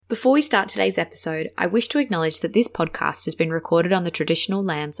Before we start today's episode, I wish to acknowledge that this podcast has been recorded on the traditional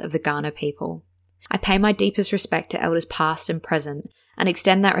lands of the Kaurna people. I pay my deepest respect to elders past and present, and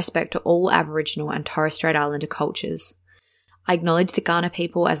extend that respect to all Aboriginal and Torres Strait Islander cultures. I acknowledge the Kaurna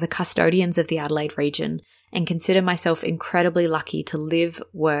people as the custodians of the Adelaide region, and consider myself incredibly lucky to live,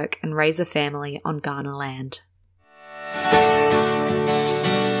 work, and raise a family on Kaurna land.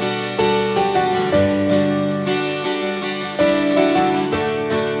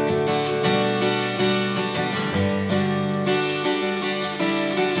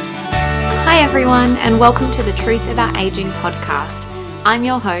 Hi everyone, and welcome to the Truth About Aging podcast. I'm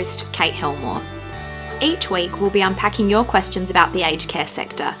your host, Kate Helmore. Each week we'll be unpacking your questions about the aged care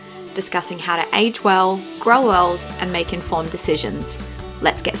sector, discussing how to age well, grow old, and make informed decisions.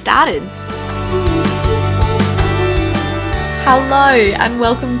 Let's get started. Hello, and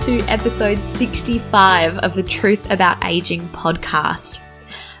welcome to episode 65 of the Truth About Aging podcast.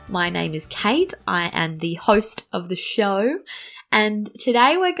 My name is Kate. I am the host of the show. And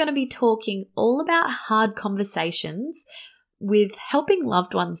today we're going to be talking all about hard conversations with helping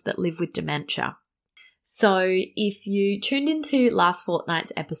loved ones that live with dementia. So if you tuned into last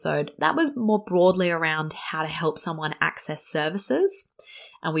fortnight's episode, that was more broadly around how to help someone access services.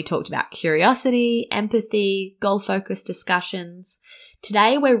 And we talked about curiosity, empathy, goal-focused discussions.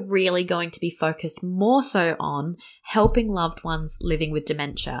 Today we're really going to be focused more so on helping loved ones living with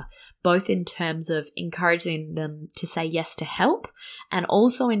dementia, both in terms of encouraging them to say yes to help and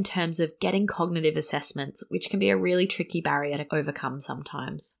also in terms of getting cognitive assessments, which can be a really tricky barrier to overcome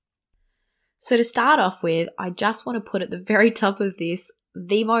sometimes. So to start off with, I just want to put at the very top of this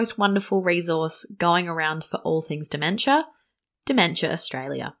the most wonderful resource going around for all things dementia, Dementia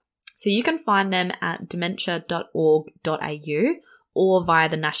Australia. So you can find them at dementia.org.au or via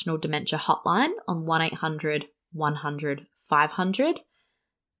the National Dementia Hotline on 1800 100 500.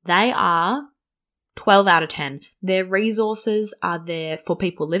 They are 12 out of 10. Their resources are there for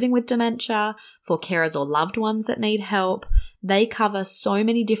people living with dementia, for carers or loved ones that need help. They cover so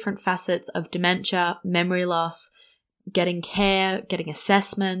many different facets of dementia, memory loss, getting care, getting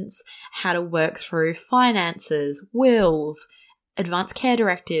assessments, how to work through finances, wills, advanced care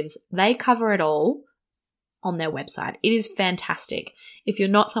directives. They cover it all on their website. It is fantastic. If you're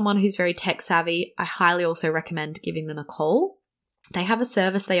not someone who's very tech savvy, I highly also recommend giving them a call. They have a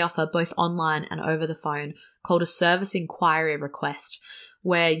service they offer both online and over the phone called a service inquiry request,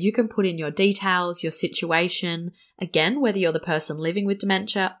 where you can put in your details, your situation, again, whether you're the person living with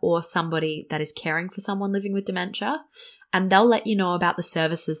dementia or somebody that is caring for someone living with dementia, and they'll let you know about the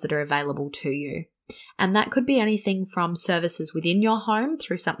services that are available to you. And that could be anything from services within your home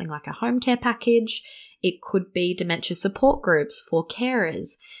through something like a home care package. It could be dementia support groups for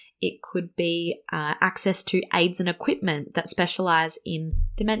carers. It could be access to aids and equipment that specialise in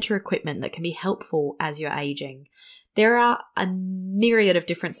dementia equipment that can be helpful as you're aging. There are a myriad of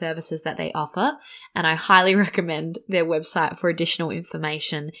different services that they offer, and I highly recommend their website for additional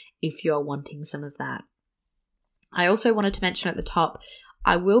information if you're wanting some of that. I also wanted to mention at the top,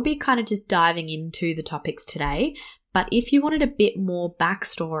 I will be kind of just diving into the topics today, but if you wanted a bit more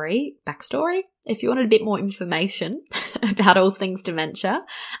backstory, if you wanted a bit more information about all things dementia,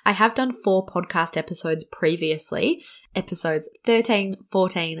 I have done 4 podcast episodes previously, episodes 13,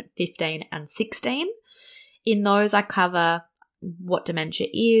 14, 15, and 16. In those, I cover what dementia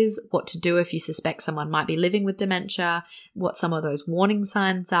is, what to do if you suspect someone might be living with dementia, what some of those warning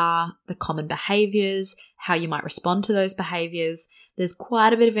signs are, the common behaviours, how you might respond to those behaviours. There's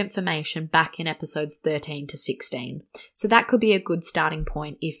quite a bit of information back in episodes 13 to 16. So that could be a good starting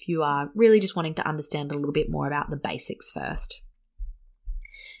point if you are really just wanting to understand a little bit more about the basics first.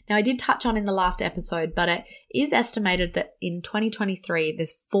 Now, I did touch on in the last episode, but it is estimated that in 2023,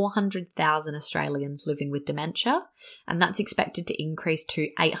 there's 400,000 Australians living with dementia, and that's expected to increase to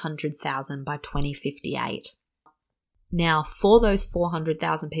 800,000 by 2058. Now, for those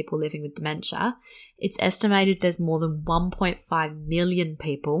 400,000 people living with dementia, it's estimated there's more than 1.5 million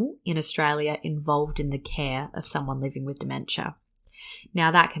people in Australia involved in the care of someone living with dementia.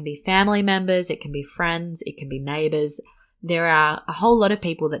 Now, that can be family members, it can be friends, it can be neighbours. There are a whole lot of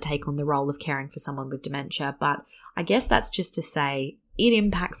people that take on the role of caring for someone with dementia, but I guess that's just to say it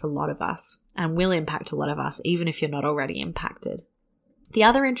impacts a lot of us and will impact a lot of us, even if you're not already impacted. The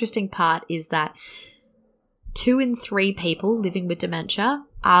other interesting part is that 2 in 3 people living with dementia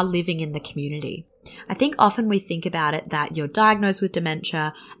are living in the community. I think often we think about it that you're diagnosed with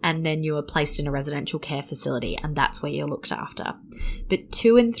dementia and then you are placed in a residential care facility and that's where you're looked after. But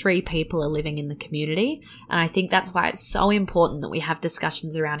 2 in 3 people are living in the community, and I think that's why it's so important that we have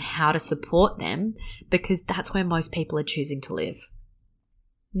discussions around how to support them, because that's where most people are choosing to live.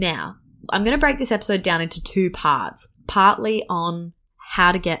 Now, I'm going to break this episode down into two parts, partly on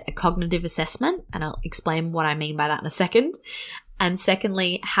how to get a cognitive assessment, and I'll explain what I mean by that in a second. And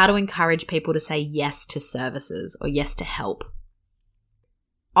secondly, how to encourage people to say yes to services or yes to help.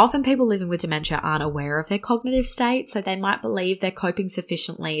 Often people living with dementia aren't aware of their cognitive state, so they might believe they're coping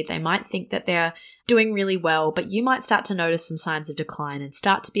sufficiently. They might think that they're doing really well, but you might start to notice some signs of decline and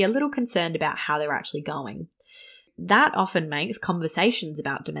start to be a little concerned about how they're actually going. That often makes conversations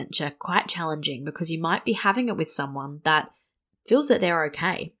about dementia quite challenging because you might be having it with someone that feels that they're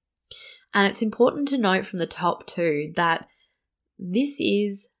okay. And it's important to note from the top too that this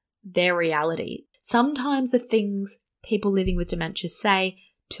is their reality. Sometimes the things people living with dementia say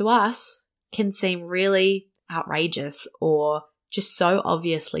to us can seem really outrageous or just so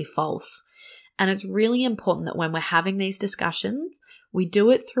obviously false. And it's really important that when we're having these discussions, we do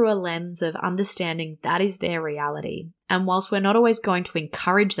it through a lens of understanding that is their reality. And whilst we're not always going to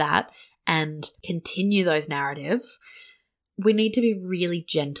encourage that and continue those narratives, we need to be really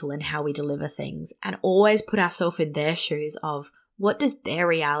gentle in how we deliver things and always put ourselves in their shoes of what does their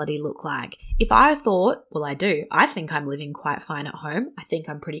reality look like? If I thought, well, I do, I think I'm living quite fine at home. I think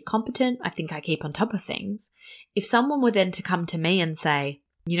I'm pretty competent. I think I keep on top of things. If someone were then to come to me and say,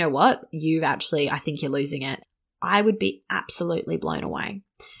 you know what, I think you're losing it, I would be absolutely blown away.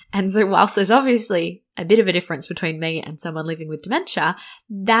 And so whilst there's obviously a bit of a difference between me and someone living with dementia,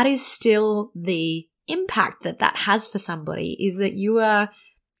 that is still the impact that has for somebody, is that you are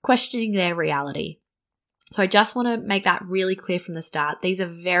questioning their reality. So I just want to make that really clear from the start. These are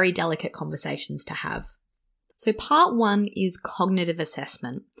very delicate conversations to have. So part one is cognitive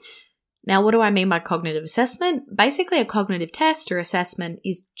assessment. Now, what do I mean by cognitive assessment? Basically, a cognitive test or assessment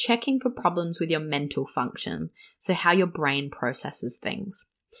is checking for problems with your mental function, so how your brain processes things.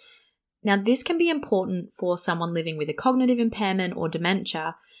 Now, this can be important for someone living with a cognitive impairment or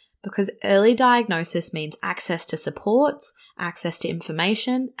dementia because early diagnosis means access to supports, access to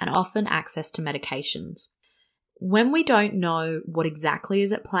information, and often access to medications. When we don't know what exactly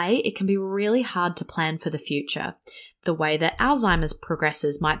is at play, it can be really hard to plan for the future. The way that Alzheimer's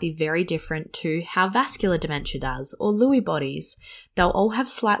progresses might be very different to how vascular dementia does, or Lewy bodies. They'll all have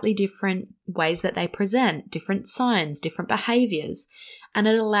slightly different ways that they present, different signs, different behaviors, and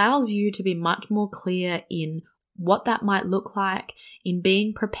it allows you to be much more clear in what that might look like, in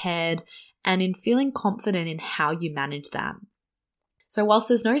being prepared, and in feeling confident in how you manage that. So whilst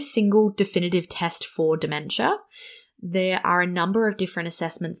there's no single definitive test for dementia, there are a number of different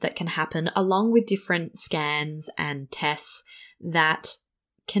assessments that can happen along with different scans and tests that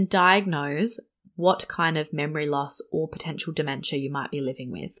can diagnose what kind of memory loss or potential dementia you might be living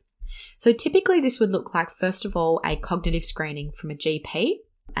with. So typically this would look like, first of all, a cognitive screening from a GP.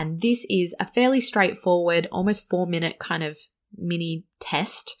 And this is a fairly straightforward, almost 4-minute kind of mini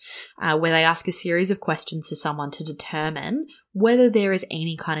test where they ask a series of questions to someone to determine whether there is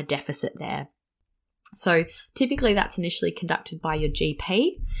any kind of deficit there. So typically that's initially conducted by your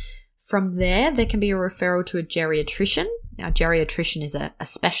GP. From there can be a referral to a geriatrician. Now, geriatrician is a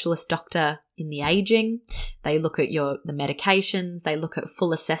specialist doctor in the aging. They look at the medications. They look at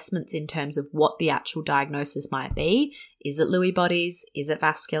full assessments in terms of what the actual diagnosis might be. Is it Lewy bodies? Is it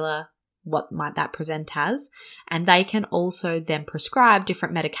vascular? What might that present as? And they can also then prescribe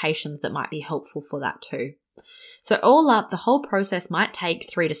different medications that might be helpful for that too. So all up, the whole process might take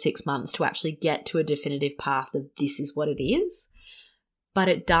 3 to 6 months to actually get to a definitive path of this is what it is. But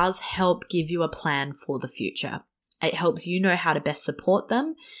it does help give you a plan for the future. It helps you know how to best support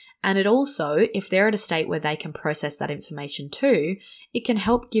them. And it also, if they're at a state where they can process that information too, it can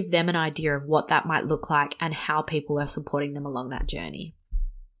help give them an idea of what that might look like and how people are supporting them along that journey.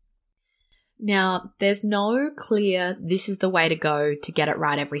 Now, there's no clear, this is the way to go to get it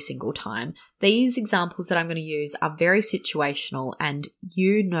right every single time. These examples that I'm going to use are very situational and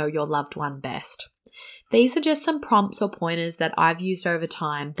you know your loved one best. These are just some prompts or pointers that I've used over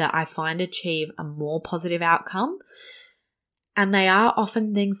time that I find achieve a more positive outcome. And they are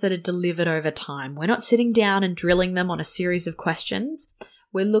often things that are delivered over time. We're not sitting down and drilling them on a series of questions.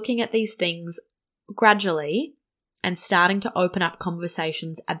 We're looking at these things gradually and starting to open up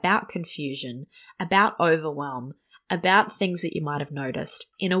conversations about confusion, about overwhelm, about things that you might have noticed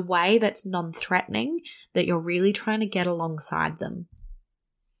in a way that's non-threatening, that you're really trying to get alongside them.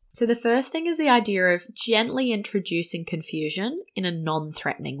 So the first thing is the idea of gently introducing confusion in a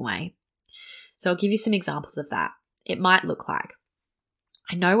non-threatening way. So I'll give you some examples of that. It might look like,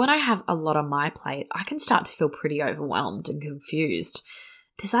 I know when I have a lot on my plate, I can start to feel pretty overwhelmed and confused.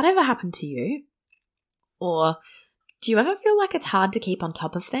 Does that ever happen to you? Or do you ever feel like it's hard to keep on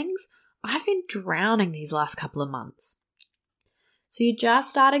top of things? I've been drowning these last couple of months. So you're just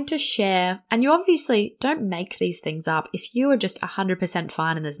starting to share, and you obviously don't make these things up. If you are just 100%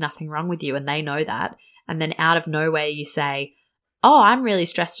 fine and there's nothing wrong with you and they know that, and then out of nowhere you say, oh, I'm really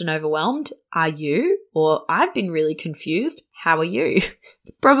stressed and overwhelmed. Are you? Or I've been really confused. How are you?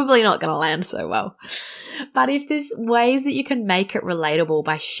 Probably not going to land so well. But if there's ways that you can make it relatable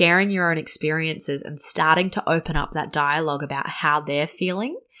by sharing your own experiences and starting to open up that dialogue about how they're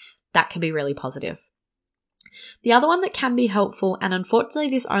feeling, that can be really positive. The other one that can be helpful, and unfortunately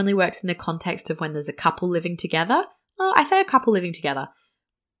this only works in the context of when there's a couple living together. Oh, I say a couple living together.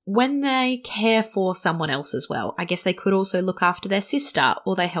 When they care for someone else as well. I guess they could also look after their sister,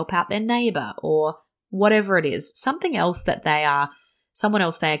 or they help out their neighbor, or whatever it is. Someone else they are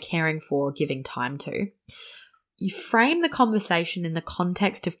caring for or giving time to. You frame the conversation in the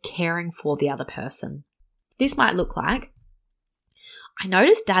context of caring for the other person. This might look like, I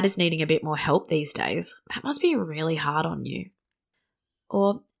noticed Dad is needing a bit more help these days. That must be really hard on you.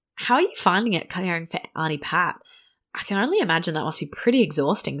 Or, how are you finding it caring for Auntie Pat? I can only imagine that must be pretty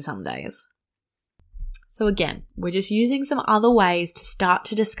exhausting some days. So again, we're just using some other ways to start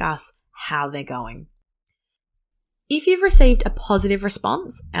to discuss how they're going. If you've received a positive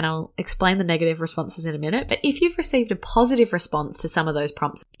response, and I'll explain the negative responses in a minute, but if you've received a positive response to some of those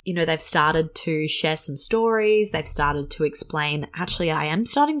prompts, they've started to share some stories, they've started to explain, actually, I am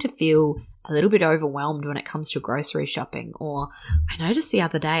starting to feel a little bit overwhelmed when it comes to grocery shopping, or I noticed the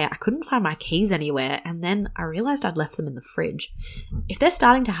other day I couldn't find my keys anywhere and then I realized I'd left them in the fridge. If they're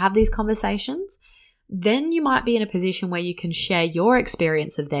starting to have these conversations, then you might be in a position where you can share your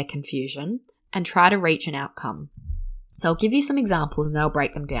experience of their confusion and try to reach an outcome. So I'll give you some examples and then I'll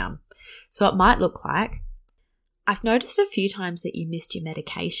break them down. So it might look like, I've noticed a few times that you missed your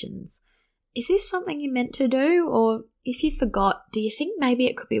medications. Is this something you meant to do? Or if you forgot, do you think maybe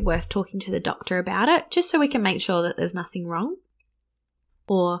it could be worth talking to the doctor about it, just so we can make sure that there's nothing wrong?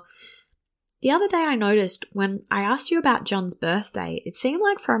 Or, the other day I noticed when I asked you about John's birthday, it seemed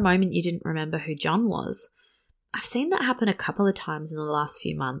like for a moment you didn't remember who John was. I've seen that happen a couple of times in the last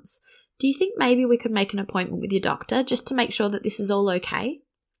few months. Do you think maybe we could make an appointment with your doctor just to make sure that this is all okay?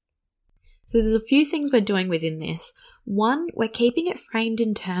 So there's a few things we're doing within this. One, we're keeping it framed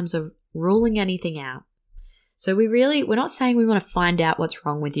in terms of ruling anything out. So we're not saying we want to find out what's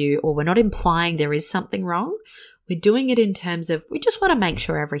wrong with you, or we're not implying there is something wrong. We're doing it in terms of, we just want to make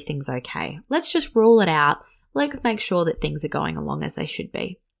sure everything's okay. Let's just rule it out. Let's make sure that things are going along as they should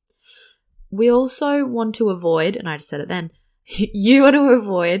be. We also want to avoid, and I just said it then, you want to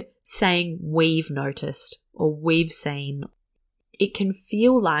avoid saying we've noticed or we've seen. It can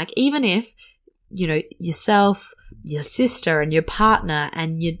feel like, even if, yourself, your sister and your partner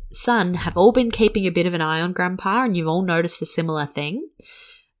and your son have all been keeping a bit of an eye on Grandpa and you've all noticed a similar thing,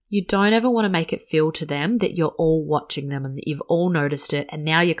 you don't ever want to make it feel to them that you're all watching them and that you've all noticed it and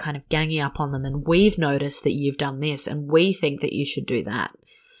now you're kind of ganging up on them and we've noticed that you've done this and we think that you should do that.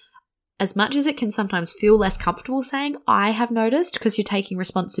 As much as it can sometimes feel less comfortable saying, I have noticed, because you're taking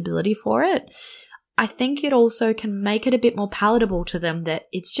responsibility for it, I think it also can make it a bit more palatable to them that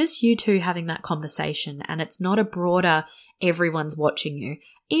it's just you two having that conversation and it's not a broader everyone's watching you.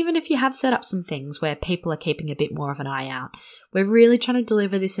 Even if you have set up some things where people are keeping a bit more of an eye out, we're really trying to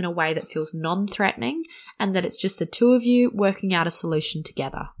deliver this in a way that feels non-threatening and that it's just the two of you working out a solution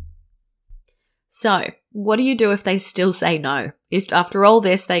together. So, what do you do if they still say no? If after all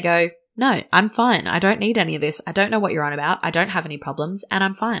this they go, no, I'm fine. I don't need any of this. I don't know what you're on about. I don't have any problems and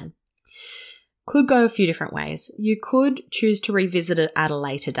I'm fine. Could go a few different ways. You could choose to revisit it at a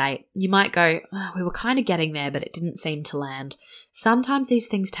later date. You might go, we were kind of getting there, but it didn't seem to land. Sometimes these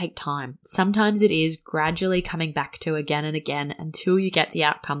things take time. Sometimes it is gradually coming back to again and again until you get the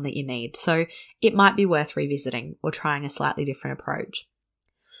outcome that you need. So it might be worth revisiting or trying a slightly different approach.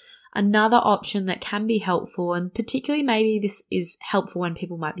 Another option that can be helpful, and particularly maybe this is helpful when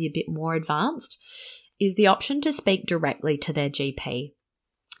people might be a bit more advanced, is the option to speak directly to their GP.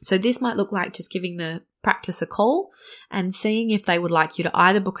 So this might look like just giving the practice a call and seeing if they would like you to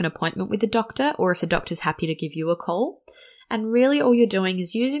either book an appointment with the doctor or if the doctor's happy to give you a call. And really all you're doing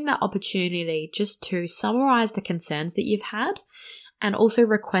is using that opportunity just to summarize the concerns that you've had and also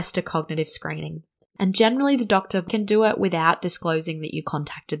request a cognitive screening. And generally the doctor can do it without disclosing that you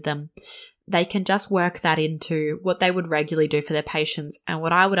contacted them. They can just work that into what they would regularly do for their patients and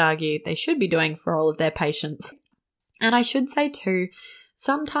what I would argue they should be doing for all of their patients. And I should say too,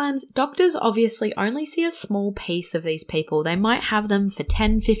 sometimes doctors obviously only see a small piece of these people. They might have them for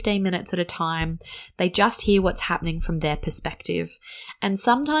 10, 15 minutes at a time. They just hear what's happening from their perspective. And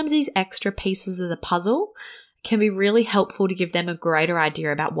sometimes these extra pieces of the puzzle can be really helpful to give them a greater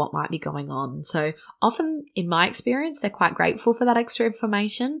idea about what might be going on. So often, in my experience, they're quite grateful for that extra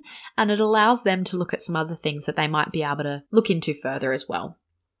information, and it allows them to look at some other things that they might be able to look into further as well.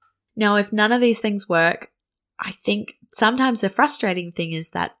 Now, if none of these things work, I think sometimes the frustrating thing is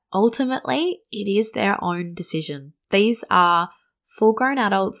that ultimately it is their own decision. These are full-grown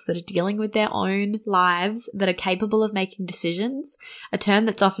adults that are dealing with their own lives, that are capable of making decisions. A term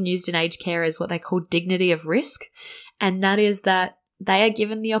that's often used in aged care is what they call dignity of risk, and that is that they are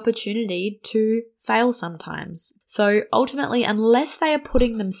given the opportunity to fail sometimes. So ultimately, unless they are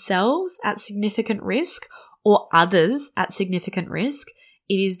putting themselves at significant risk or others at significant risk,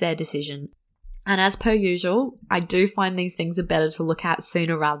 it is their decision. And as per usual, I do find these things are better to look at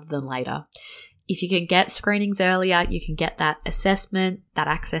sooner rather than later. If you can get screenings earlier, you can get that assessment, that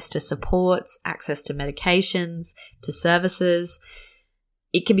access to supports, access to medications, to services.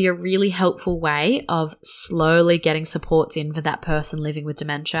 It can be a really helpful way of slowly getting supports in for that person living with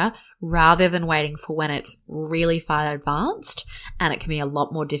dementia rather than waiting for when it's really far advanced, and it can be a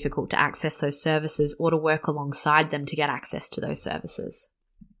lot more difficult to access those services or to work alongside them to get access to those services.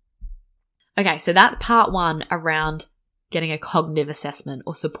 Okay, so that's part one around getting a cognitive assessment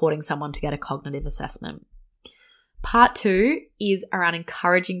or supporting someone to get a cognitive assessment. Part two is around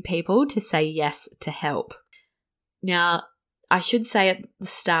encouraging people to say yes to help. Now, I should say at the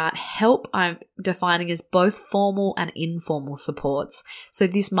start, help I'm defining as both formal and informal supports. So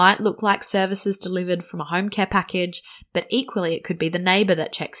this might look like services delivered from a home care package, but equally it could be the neighbour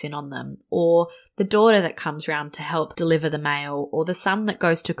that checks in on them, or the daughter that comes round to help deliver the mail, or the son that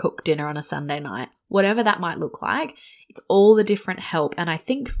goes to cook dinner on a Sunday night. Whatever that might look like, it's all the different help. And I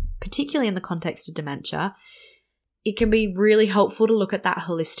think particularly in the context of dementia, it can be really helpful to look at that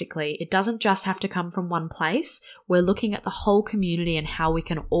holistically. It doesn't just have to come from one place. We're looking at the whole community and how we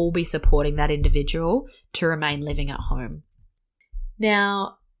can all be supporting that individual to remain living at home.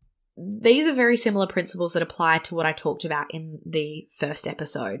 Now, these are very similar principles that apply to what I talked about in the first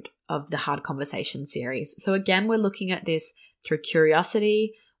episode of the Hard Conversation series. So again, we're looking at this through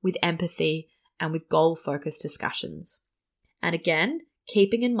curiosity, with empathy, and with goal-focused discussions. And again,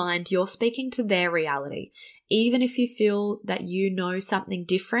 keeping in mind you're speaking to their reality. Even if you feel that you know something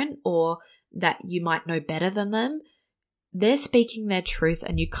different or that you might know better than them, they're speaking their truth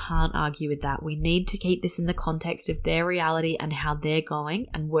and you can't argue with that. We need to keep this in the context of their reality and how they're going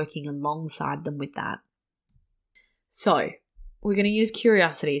and working alongside them with that. So, we're going to use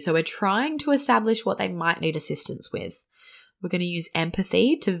curiosity. So we're trying to establish what they might need assistance with. We're going to use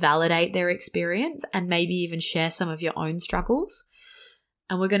empathy to validate their experience and maybe even share some of your own struggles.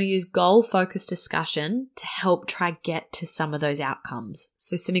 And we're going to use goal-focused discussion to help try get to some of those outcomes.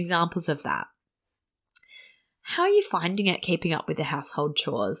 So some examples of that. How are you finding it keeping up with the household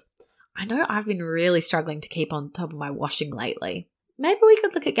chores? I know I've been really struggling to keep on top of my washing lately. Maybe we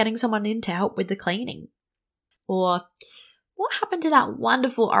could look at getting someone in to help with the cleaning. Or what happened to that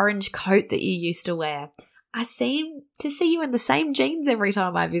wonderful orange coat that you used to wear? I seem to see you in the same jeans every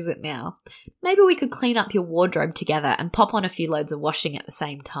time I visit now. Maybe we could clean up your wardrobe together and pop on a few loads of washing at the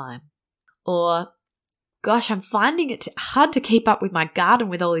same time. Or, gosh, I'm finding it hard to keep up with my garden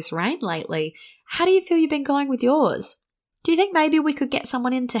with all this rain lately. How do you feel you've been going with yours? Do you think maybe we could get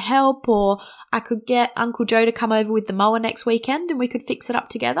someone in to help, or I could get Uncle Joe to come over with the mower next weekend and we could fix it up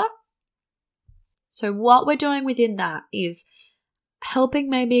together? So what we're doing within that is helping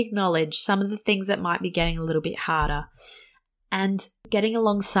maybe acknowledge some of the things that might be getting a little bit harder and getting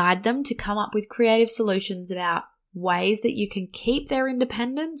alongside them to come up with creative solutions about ways that you can keep their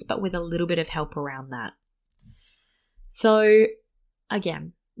independence but with a little bit of help around that. So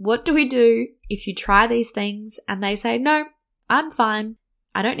again, what do we do if you try these things and they say, no, I'm fine.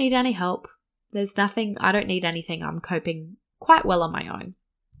 I don't need any help. There's nothing, I don't need anything. I'm coping quite well on my own.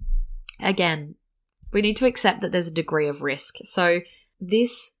 Again, we need to accept that there's a degree of risk. So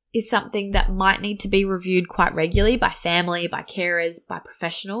this is something that might need to be reviewed quite regularly by family, by carers, by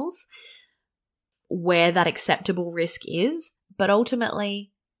professionals, where that acceptable risk is. But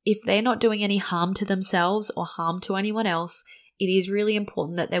ultimately, if they're not doing any harm to themselves or harm to anyone else, it is really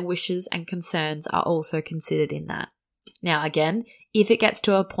important that their wishes and concerns are also considered in that. Now, again, if it gets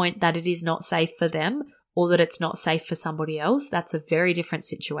to a point that it is not safe for them or that it's not safe for somebody else, that's a very different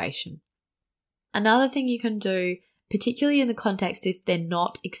situation. Another thing you can do, particularly in the context if they're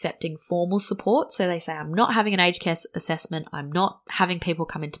not accepting formal support, so they say, I'm not having an aged care assessment, I'm not having people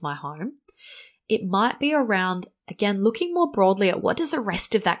come into my home, it might be around, again, looking more broadly at what does the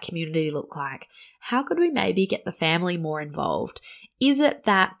rest of that community look like? How could we maybe get the family more involved? Is it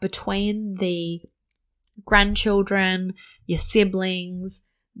that between the grandchildren, your siblings,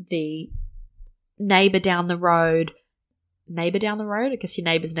 the neighbor down the road, I guess your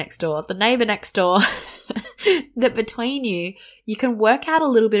neighbor's next door, the neighbor next door, that between you can work out a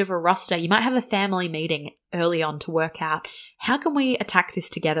little bit of a roster. You might have a family meeting early on to work out, how can we attack this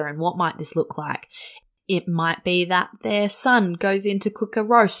together and what might this look like? It might be that their son goes in to cook a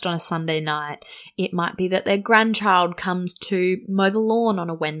roast on a Sunday night. It might be that their grandchild comes to mow the lawn on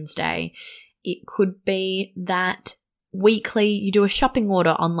a Wednesday. It could be that weekly you do a shopping order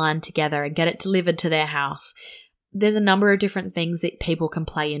online together and get it delivered to their house. There's a number of different things that people can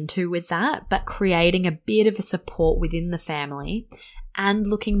play into with that, but creating a bit of a support within the family and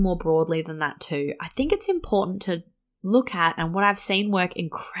looking more broadly than that too. I think it's important to look at, and what I've seen work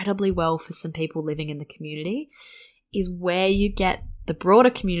incredibly well for some people living in the community is where you get the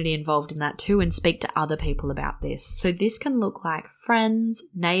broader community involved in that too and speak to other people about this. So this can look like friends,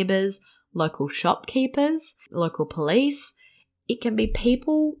 neighbors, local shopkeepers, local police. It can be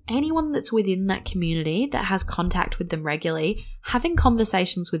people, anyone that's within that community that has contact with them regularly, having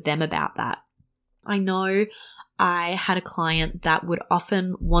conversations with them about that. I know I had a client that would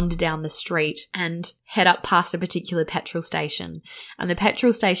often wander down the street and head up past a particular petrol station. And the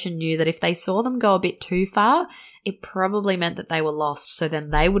petrol station knew that if they saw them go a bit too far, it probably meant that they were lost. So then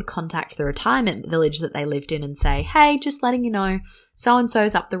they would contact the retirement village that they lived in and say, hey, just letting you know,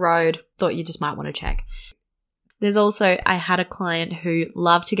 so-and-so's up the road, thought you just might want to check. There's also, I had a client who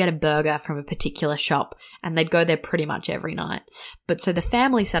loved to get a burger from a particular shop and they'd go there pretty much every night. But so the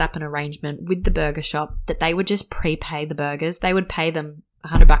family set up an arrangement with the burger shop that they would just prepay the burgers. They would pay them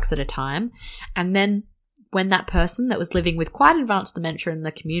 $100 at a time. And then when that person that was living with quite advanced dementia in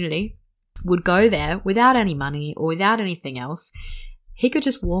the community would go there without any money or without anything else, he could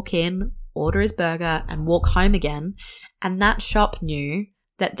just walk in, order his burger and walk home again. And that shop knew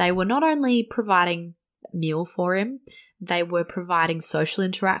that they were not only providing meal for him, they were providing social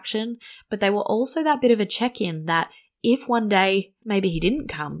interaction, but they were also that bit of a check-in that if one day maybe he didn't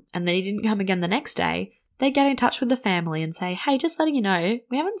come and then he didn't come again the next day, they'd get in touch with the family and say, hey, just letting you know,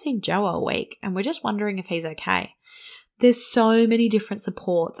 we haven't seen Joe all week and we're just wondering if he's okay. There's so many different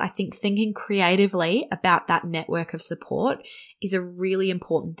supports. I think thinking creatively about that network of support is a really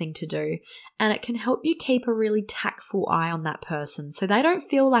important thing to do. And it can help you keep a really tactful eye on that person so they don't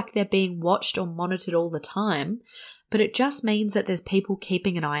feel like they're being watched or monitored all the time, but it just means that there's people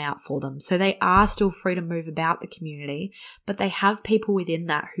keeping an eye out for them. So they are still free to move about the community, but they have people within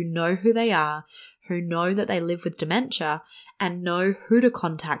that who know who they are, who know that they live with dementia and know who to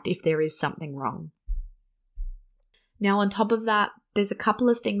contact if there is something wrong. Now, on top of that, there's a couple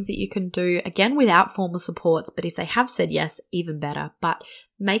of things that you can do, again, without formal supports, but if they have said yes, even better. But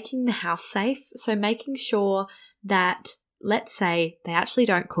making the house safe, so making sure that, let's say, they actually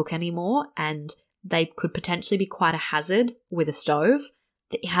don't cook anymore and they could potentially be quite a hazard with a stove,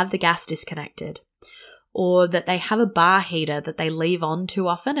 that you have the gas disconnected. Or that they have a bar heater that they leave on too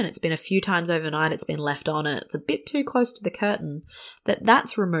often and it's been a few times overnight it's been left on and it's a bit too close to the curtain,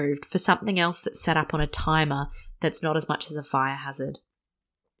 that's removed for something else that's set up on a timer that's not as much as a fire hazard.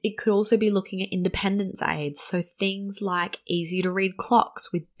 It could also be looking at independence aids, so things like easy to read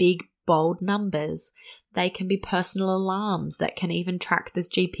clocks with big, bold numbers. They can be personal alarms that can even track, there's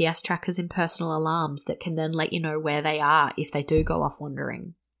GPS trackers in personal alarms that can then let you know where they are if they do go off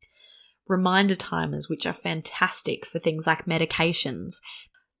wandering. Reminder timers, which are fantastic for things like medications.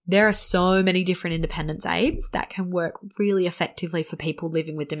 There are so many different independence aids that can work really effectively for people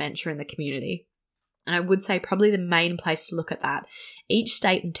living with dementia in the community. And I would say probably the main place to look at that. Each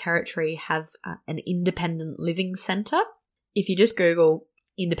state and territory have an independent living centre. If you just Google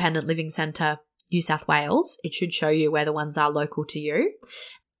independent living centre New South Wales, it should show you where the ones are local to you.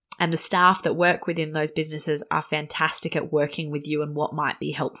 And the staff that work within those businesses are fantastic at working with you and what might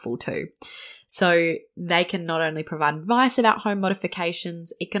be helpful too. So they can not only provide advice about home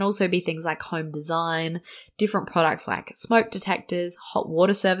modifications, it can also be things like home design, different products like smoke detectors, hot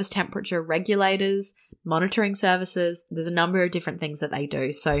water service temperature regulators, monitoring services. There's a number of different things that they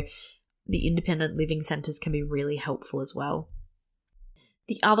do. So the independent living centres can be really helpful as well.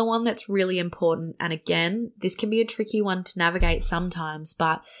 The other one that's really important, and again, this can be a tricky one to navigate sometimes,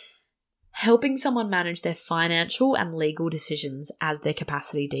 but helping someone manage their financial and legal decisions as their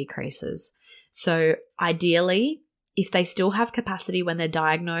capacity decreases. So ideally, if they still have capacity when they're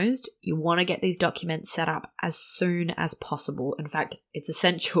diagnosed, you want to get these documents set up as soon as possible. In fact, it's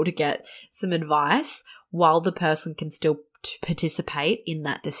essential to get some advice while the person can still participate in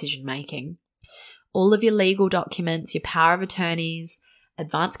that decision making. All of your legal documents, your power of attorneys,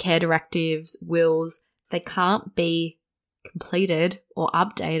 advanced care directives, wills, they can't be completed or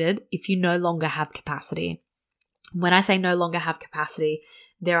updated if you no longer have capacity. When I say no longer have capacity,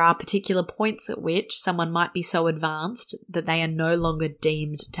 there are particular points at which someone might be so advanced that they are no longer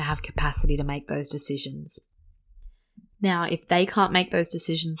deemed to have capacity to make those decisions. Now, if they can't make those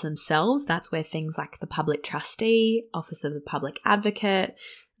decisions themselves, that's where things like the public trustee, Office of the Public Advocate,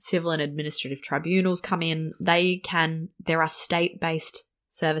 civil and administrative tribunals come in. There are state-based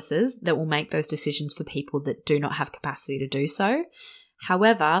services that will make those decisions for people that do not have capacity to do so.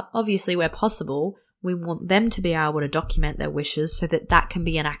 However, obviously where possible, we want them to be able to document their wishes so that that can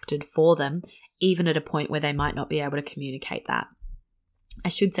be enacted for them, even at a point where they might not be able to communicate that. I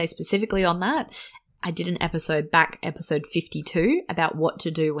should say specifically on that, I did an episode 52, about what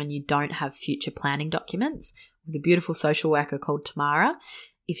to do when you don't have future planning documents with a beautiful social worker called Tamara.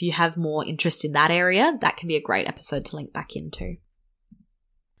 If you have more interest in that area, that can be a great episode to link back into.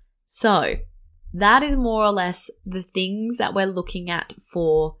 So that is more or less the things that we're looking at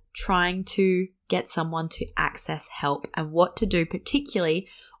for trying to get someone to access help and what to do, particularly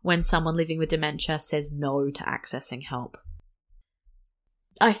when someone living with dementia says no to accessing help.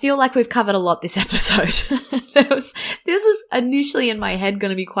 I feel like we've covered a lot this episode. This was initially in my head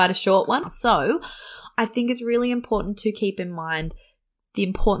going to be quite a short one. So I think it's really important to keep in mind the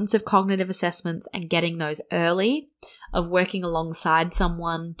importance of cognitive assessments and getting those early, of working alongside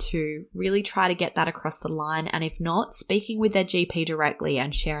someone to really try to get that across the line. And if not, speaking with their GP directly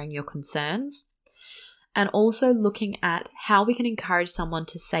and sharing your concerns. And also looking at how we can encourage someone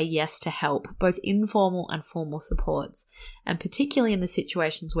to say yes to help, both informal and formal supports. And particularly in the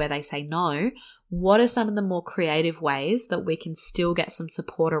situations where they say no, what are some of the more creative ways that we can still get some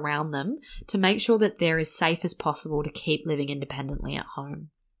support around them to make sure that they're as safe as possible to keep living independently at home?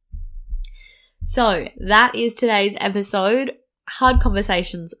 So that is today's episode, Hard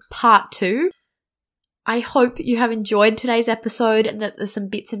Conversations Part 2. I hope you have enjoyed today's episode and that there's some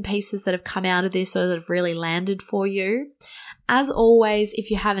bits and pieces that have come out of this or that have really landed for you. As always,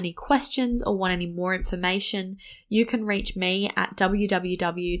 if you have any questions or want any more information, you can reach me at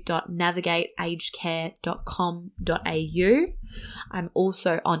www.navigateagedcare.com.au. I'm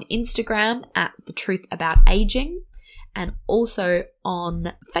also on Instagram at The Truth About Aging and also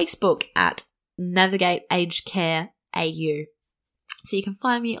on Facebook at Navigate Aged Care AU. So you can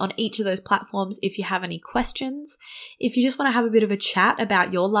find me on each of those platforms if you have any questions. If you just want to have a bit of a chat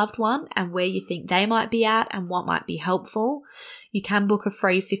about your loved one and where you think they might be at and what might be helpful, you can book a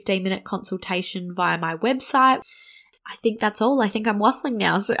free 15-minute consultation via my website. I think that's all. I think I'm waffling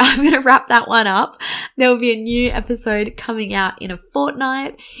now, so I'm going to wrap that one up. There will be a new episode coming out in a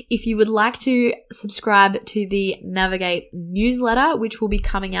fortnight. If you would like to subscribe to the Navigate newsletter, which will be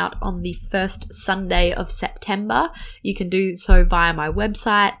coming out on the first Sunday of September, you can do so via my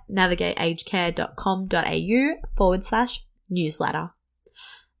website, navigateagedcare.com.au/newsletter.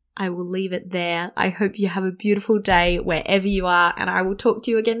 I will leave it there. I hope you have a beautiful day wherever you are, and I will talk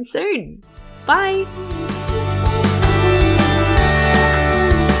to you again soon. Bye.